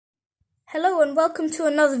Hello and welcome to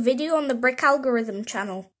another video on the Brick Algorithm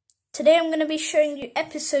channel. Today I'm going to be showing you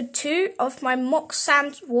episode 2 of my MOC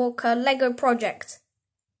Sandwalker Lego project.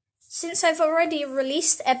 Since I've already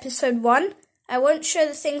released episode 1, I won't show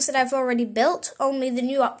the things that I've already built, only the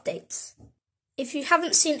new updates. If you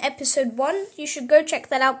haven't seen episode 1, you should go check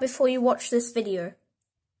that out before you watch this video.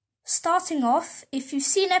 Starting off, if you've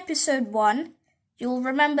seen episode 1, you'll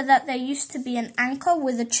remember that there used to be an anchor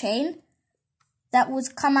with a chain that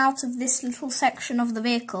would come out of this little section of the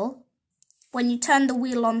vehicle when you turn the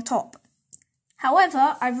wheel on top.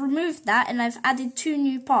 However, I've removed that and I've added 2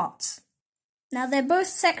 new parts. Now they're both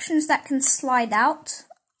sections that can slide out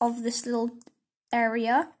of this little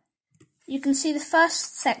area. You can see the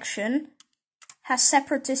first section has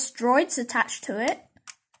separatist droids attached to it,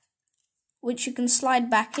 which you can slide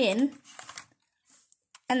back in.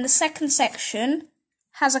 And the second section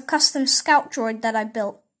has a custom scout droid that I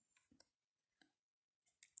built.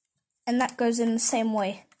 And that goes in the same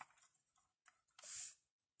way.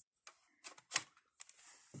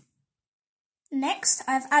 Next,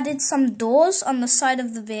 I've added some doors on the side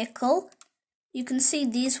of the vehicle. You can see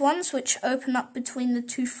these ones which open up between the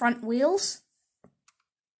 2 front wheels.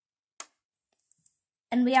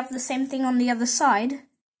 And we have the same thing on the other side.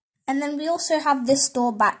 And then we also have this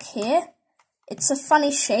door back here. It's a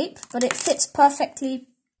funny shape, but it fits perfectly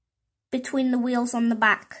between the wheels on the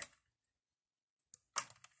back.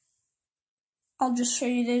 I'll just show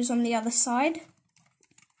you those on the other side.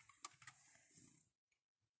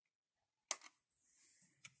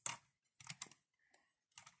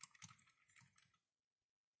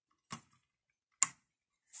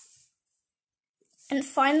 And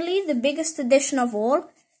finally, the biggest addition of all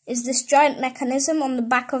is this giant mechanism on the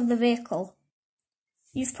back of the vehicle.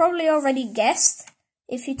 You've probably already guessed,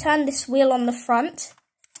 if you turn this wheel on the front,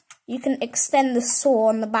 you can extend the saw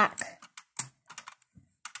on the back.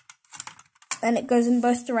 And it goes in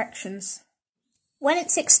both directions. When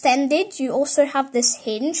it's extended, you also have this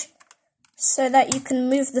hinge so that you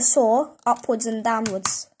can move the saw upwards and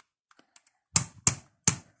downwards.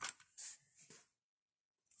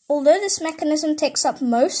 Although this mechanism takes up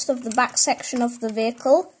most of the back section of the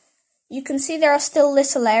vehicle, you can see there are still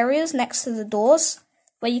little areas next to the doors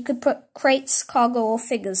where you could put crates, cargo or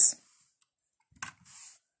figures.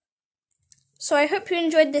 So I hope you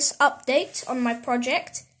enjoyed this update on my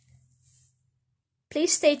project.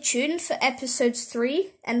 Please stay tuned for episodes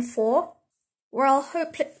 3 and 4, where I'll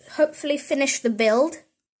hopefully finish the build.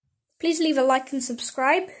 Please leave a like and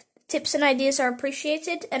subscribe. Tips and ideas are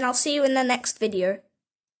appreciated, and I'll see you in the next video.